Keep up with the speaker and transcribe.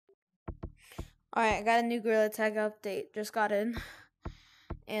Alright, I got a new Gorilla Tag update. Just got in.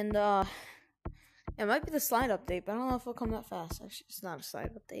 And, it might be the slide update, but I don't know if it'll come that fast. Actually, it's not a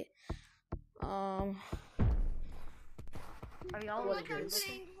slide update. Are y'all Like I'm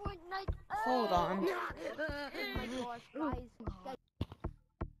saying Fortnite. Hold on. Oh my gosh, guys.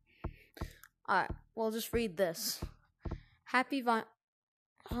 Alright, we'll just read this.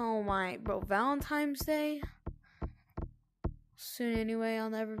 Oh my, bro, Valentine's Day? Soon anyway, I'll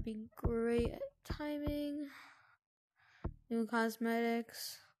never be great at timing. New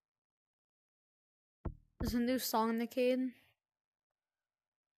cosmetics. There's a new song in the Cade.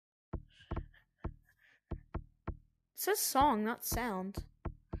 It says song, not sound.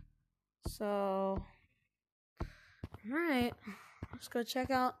 So, alright. Let's go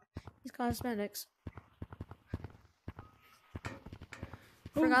check out these cosmetics.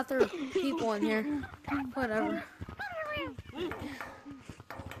 Forgot there were people in here. Whatever.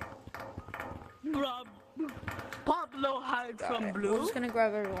 Pablo hide from Blue. We're just gonna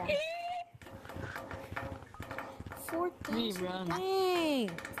grab everyone. 4,000. Dang.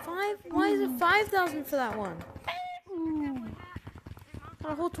 Why is it 5,000 for that one?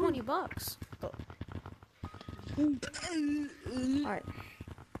 Got a whole $20. Alright.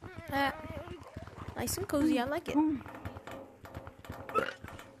 Nice and cozy, I like it. Ow,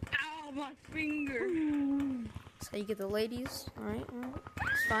 my finger. So you get the ladies. Alright,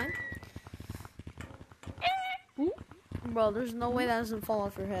 it's fine. Bro, there's no way that doesn't fall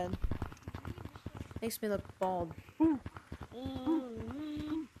off your head. Makes me look bald.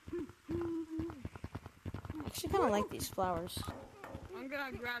 Actually, kind of like these flowers. I'm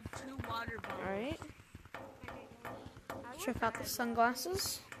gonna grab 2 water bottles. Alright. Check out the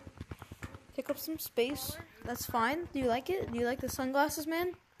sunglasses. Take up some space. That's fine. Do you like it? Do you like the sunglasses,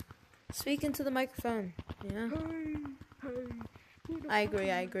 man? Speak into the microphone. Yeah. I agree.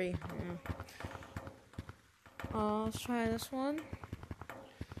 Yeah. Let's try this one.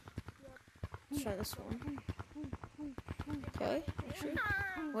 Let's try this one. Okay. Actually,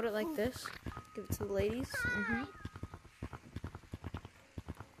 put it like this. Give it to the ladies.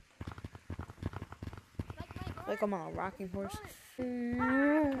 Like I'm on a rocking horse.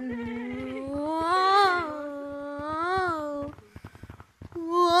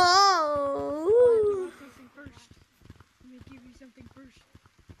 Whoa.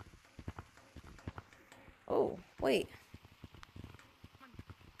 Oh, wait.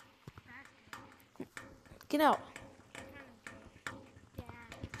 Get out.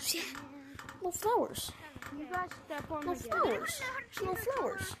 Shit. No flowers. You guys step on No the flowers. No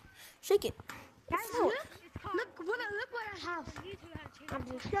flowers. Shake it. No flowers. Look what I have.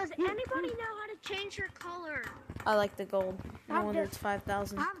 Does anybody know how to change your color? I like the gold. No wonder it's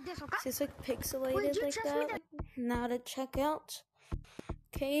 5,000. I have this, okay? See, it's like pixelated Wait, you like trust me that. that- Now to check out.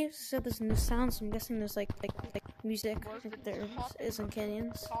 Okay, so there's new sounds. So I'm guessing there's like music. Like there is in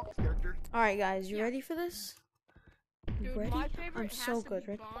canyons. Alright, guys, you ready for this? You Dude, ready? my favorite I'm has so to good,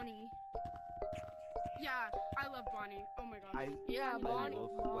 be right? Bonnie. Yeah, I love Bonnie. Oh my god. I Bonnie. love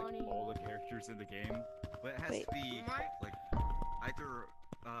like all the characters in the game, but it has Wait. to be like either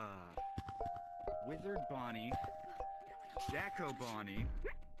Wizard Bonnie, Jacko Bonnie,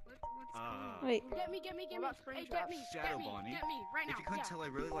 Wait. Get me. Hey, get me. Shadow Bonnie. Get me right now. If you couldn't tell, I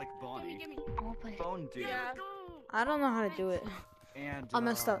really like Bonnie. Get me. Phone Dude, Yeah. I don't know how to do it. and I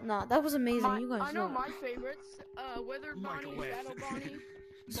messed up. Nah, that was amazing. You guys I know know. my favorites. Wizard Bonnie, Microwave. Shadow Bonnie.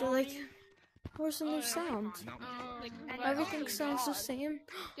 So like, where's the new sound? no, Everything sounds the same.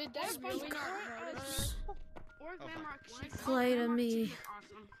 Did that really not hurt us? Or Landmark, Play to me.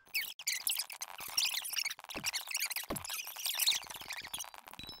 Awesome.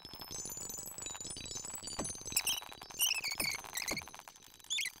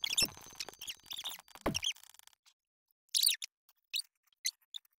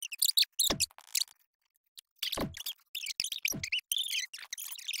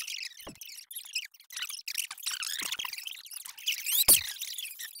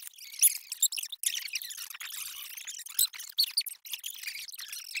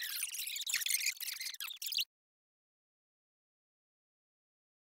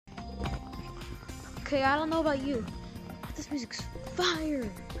 Okay, I don't know about you. This music's fire.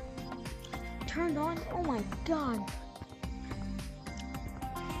 Turned on. Oh my god.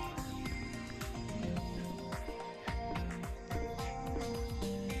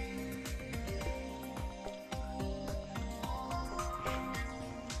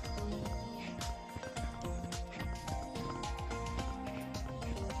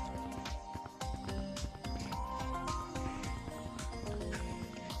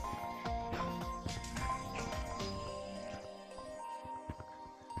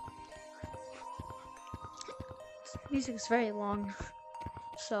 Music's very long,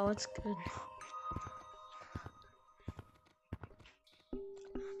 so it's good.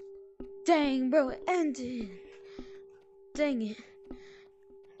 Dang, bro, it ended. Dang it.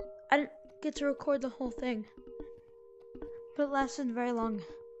 I didn't get to record the whole thing, but it lasted very long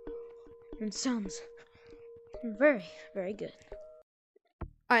and sounds very, very good.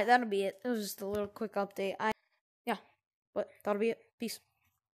 Alright, that'll be it. It was just a little quick update. Yeah, but that'll be it. Peace.